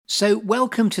So,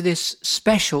 welcome to this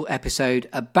special episode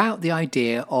about the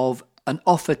idea of an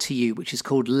offer to you, which is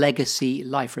called Legacy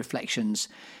Life Reflections.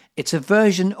 It's a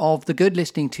version of the Good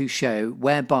Listening To show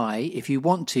whereby, if you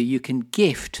want to, you can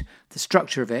gift the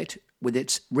structure of it with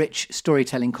its rich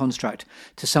storytelling construct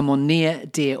to someone near,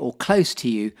 dear, or close to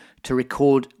you to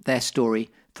record their story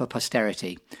for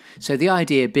posterity. So, the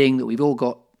idea being that we've all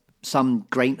got some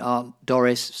great Aunt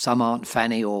Doris, some Aunt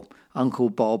Fanny, or Uncle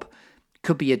Bob.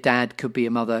 Could be a dad, could be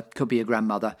a mother, could be a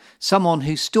grandmother. Someone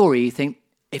whose story you think,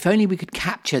 if only we could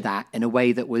capture that in a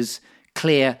way that was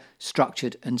clear,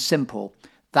 structured and simple,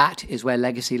 that is where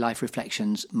Legacy Life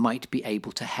Reflections might be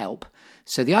able to help.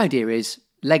 So the idea is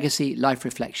Legacy Life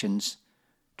Reflections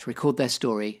to record their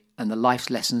story and the life's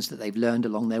lessons that they've learned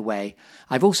along their way.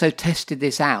 I've also tested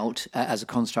this out as a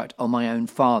construct on my own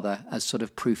father as sort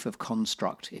of proof of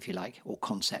construct, if you like, or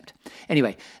concept.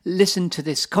 Anyway, listen to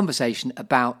this conversation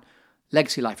about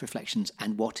Legacy Life Reflections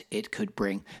and what it could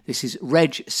bring. This is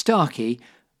Reg Starkey,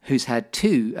 who's had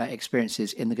two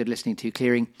experiences in the Good Listening To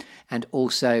clearing, and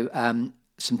also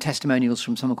some testimonials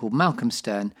from someone called Malcolm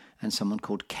Stern and someone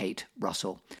called Kate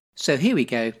Russell. So here we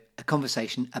go, a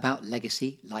conversation about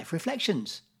Legacy Life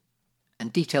Reflections,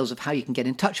 and details of how you can get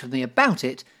in touch with me about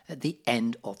it at the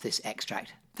end of this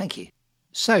extract. Thank you.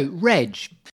 So, Reg,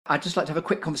 I'd just like to have a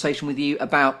quick conversation with you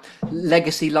about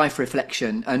Legacy Life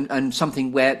Reflection and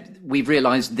something where we've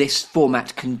realised this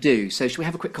format can do. So should we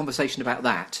have a quick conversation about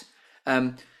that?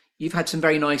 You've had some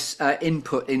very nice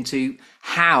input into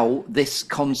how this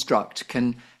construct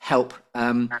can help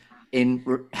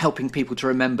in helping people to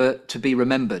remember to be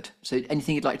remembered. So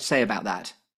anything you'd like to say about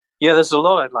that? Yeah, there's a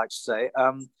lot I'd like to say.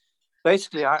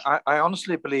 Basically, I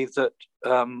honestly believe that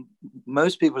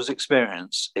most people's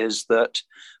experience is that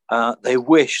they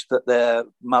wish that their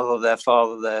mother, their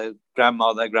father, their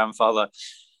grandma, their grandfather,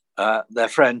 their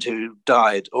friend who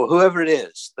died, or whoever it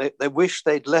is, they wish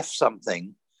they'd left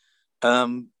something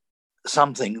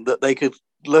that they could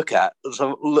look at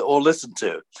or listen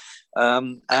to.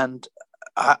 And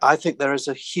I think there is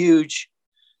a huge,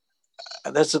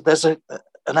 there's an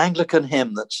Anglican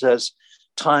hymn that says,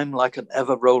 "Time like an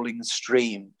ever-rolling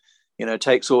stream,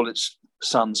 takes all its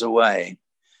sons away.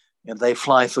 And they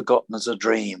fly forgotten as a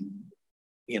dream,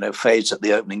 fades at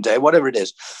the opening day," whatever it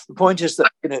is. The point is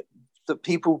that, that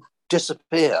people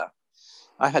disappear.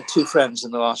 I had two friends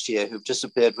in the last year who've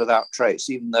disappeared without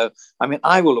trace, even though,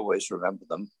 I will always remember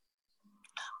them.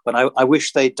 But I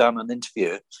wish they'd done an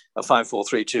interview at 5, 4,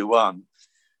 3, 2, 1.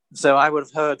 So I would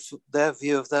have heard their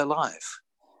view of their life.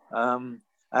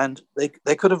 And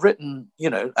they could have written,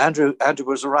 Andrew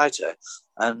was a writer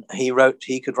and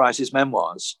he could write his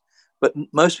memoirs. But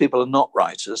most people are not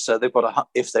writers, so they've got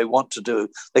if they want to do,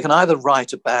 they can either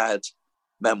write a bad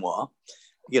memoir,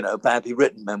 badly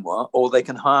written memoir, or they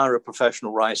can hire a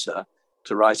professional writer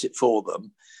to write it for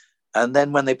them. And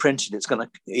then when they print it, it's going to,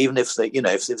 even if they,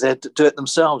 if they do it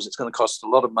themselves, it's going to cost a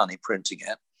lot of money printing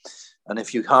it. And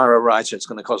if you hire a writer, it's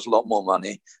going to cost a lot more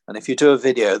money. And if you do a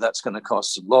video, that's going to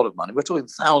cost a lot of money. We're talking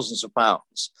thousands of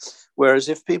pounds. Whereas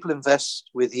if people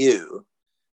invest with you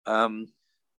in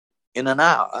an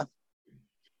hour,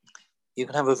 you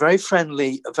can have a very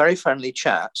friendly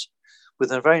chat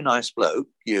with a very nice bloke,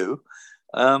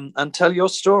 and tell your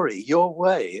story your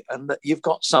way. And that you've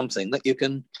got something that you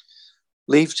can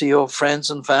leave to your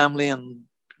friends and family and,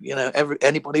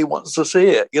 anybody who wants to see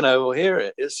it, or hear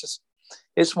it.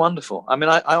 It's wonderful.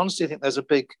 I honestly think there's a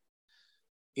big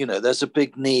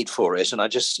need for it. And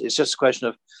it's just a question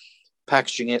of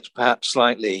packaging it perhaps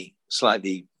slightly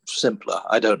simpler.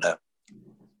 I don't know.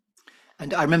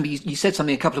 And I remember you said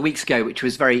something a couple of weeks ago, which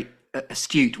was very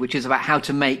astute, which is about how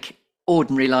to make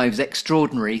ordinary lives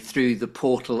extraordinary through the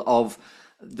portal of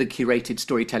the curated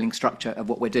storytelling structure of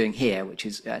what we're doing here, which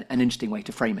is an interesting way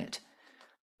to frame it.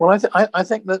 Well, I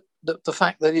think that the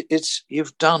fact that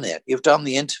you've done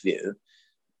the interview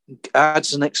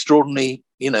adds an extraordinary,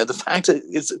 the fact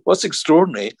that what's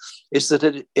extraordinary is that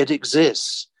it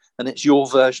exists and it's your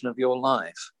version of your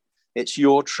life. It's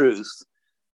your truth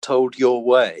told your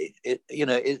way.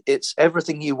 It's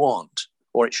everything you want,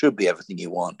 or it should be everything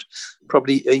you want.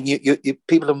 Probably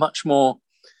people are much more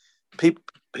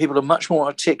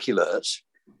articulate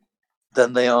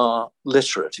than they are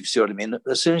literate, if you see what I mean.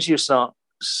 As soon as you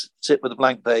sit with a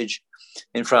blank page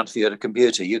in front of you at a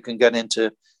computer, you can get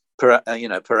into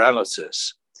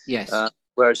paralysis. Yes.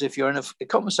 Whereas if you're in a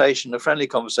friendly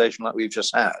conversation like we've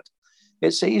just had,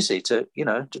 it's easy to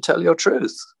tell your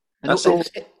truth.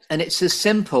 And it's as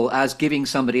simple as giving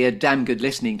somebody a damn good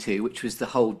listening to, which was the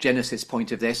whole genesis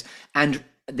point of this, and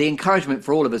the encouragement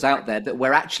for all of us out there that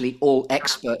we're actually all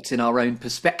experts in our own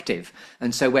perspective.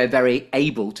 And so we're very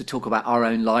able to talk about our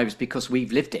own lives because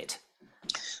we've lived it.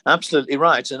 Absolutely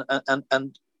right.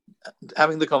 And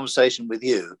having the conversation with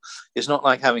you is not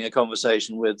like having a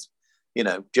conversation with,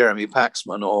 Jeremy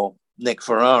Paxman or Nick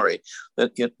Ferrari.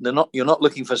 That you're not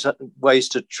looking for ways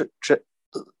to trip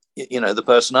the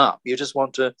person up. You just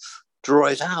want to draw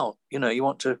it out. You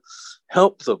want to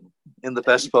help them in the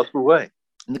best possible way.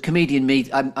 And the comedian me,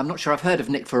 I'm not sure I've heard of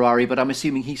Nick Ferrari, but I'm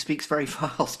assuming he speaks very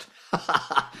fast.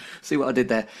 See what I did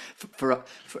there?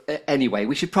 Anyway,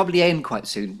 we should probably end quite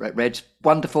soon, Reg.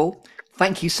 Wonderful.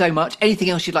 Thank you so much.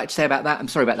 Anything else you'd like to say about that? I'm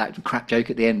sorry about that crap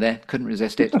joke at the end there. Couldn't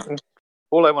resist it.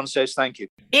 All I want to say is thank you.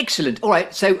 Excellent. All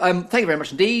right. So thank you very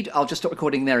much indeed. I'll just stop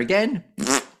recording there again.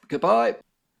 Goodbye.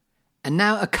 And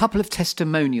now a couple of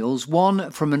testimonials,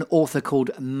 one from an author called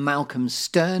Malcolm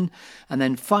Stern, and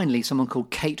then finally someone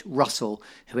called Kate Russell,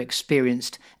 who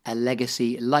experienced a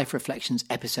Legacy Life Reflections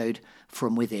episode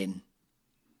from within.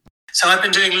 So I've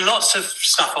been doing lots of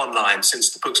stuff online since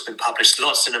the book's been published,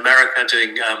 lots in America,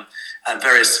 doing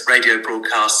various radio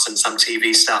broadcasts and some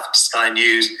TV stuff, Sky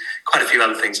News, quite a few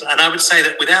other things. And I would say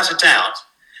that without a doubt,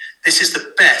 this is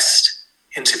the best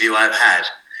interview I've had.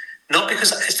 Not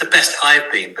because it's the best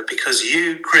I've been, but because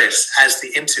you, Chris, as the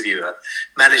interviewer,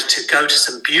 managed to go to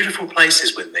some beautiful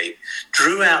places with me,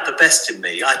 drew out the best in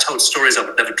me. I told stories I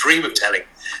would never dream of telling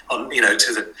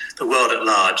to the world at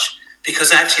large,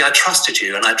 because actually I trusted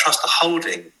you and I trust the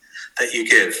holding that you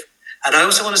give. And I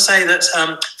also want to say that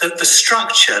the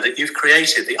structure that you've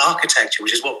created, the architecture,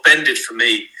 which is what bended for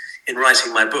me in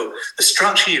writing my book, the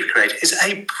structure you've created is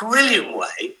a brilliant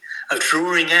way of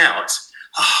drawing out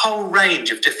a whole range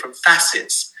of different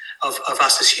facets of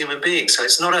us as human beings. So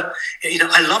it's not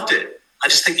I loved it. I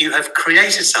just think you have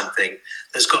created something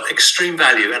that's got extreme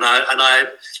value, and I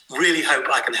really hope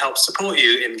I can help support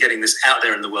you in getting this out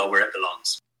there in the world where it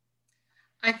belongs.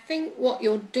 I think what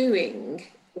you're doing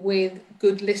with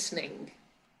good listening,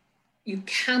 you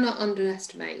cannot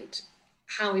underestimate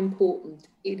how important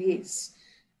it is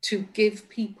to give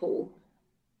people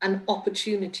an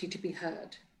opportunity to be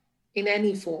heard in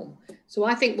any form. So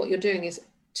I think what you're doing is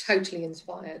totally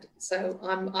inspired. So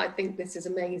I think this is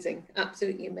amazing,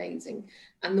 absolutely amazing.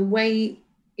 And the way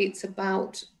it's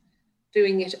about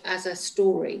doing it as a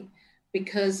story,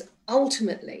 because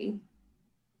ultimately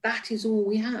that is all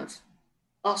we have,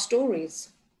 our stories.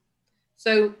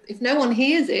 So if no one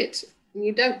hears it and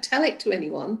you don't tell it to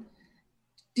anyone,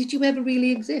 did you ever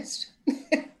really exist? So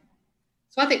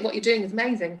I think what you're doing is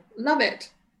amazing. Love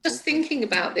it. Just thinking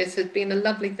about this has been a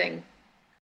lovely thing.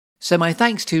 So my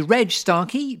thanks to Reg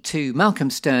Starkey, to Malcolm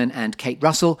Stern and Kate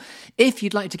Russell. If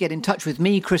you'd like to get in touch with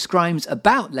me, Chris Grimes,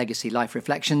 about Legacy Life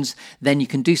Reflections, then you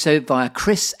can do so via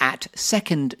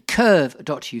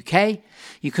chris@secondcurve.uk.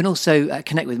 You can also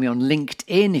connect with me on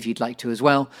LinkedIn if you'd like to as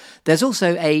well. There's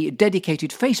also a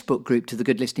dedicated Facebook group to the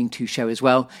Good Listening To show as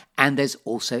well, and there's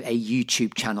also a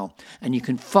YouTube channel. And you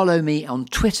can follow me on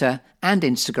Twitter and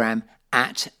Instagram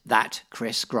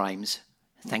 @thatchrisgrimes.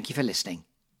 Thank you for listening.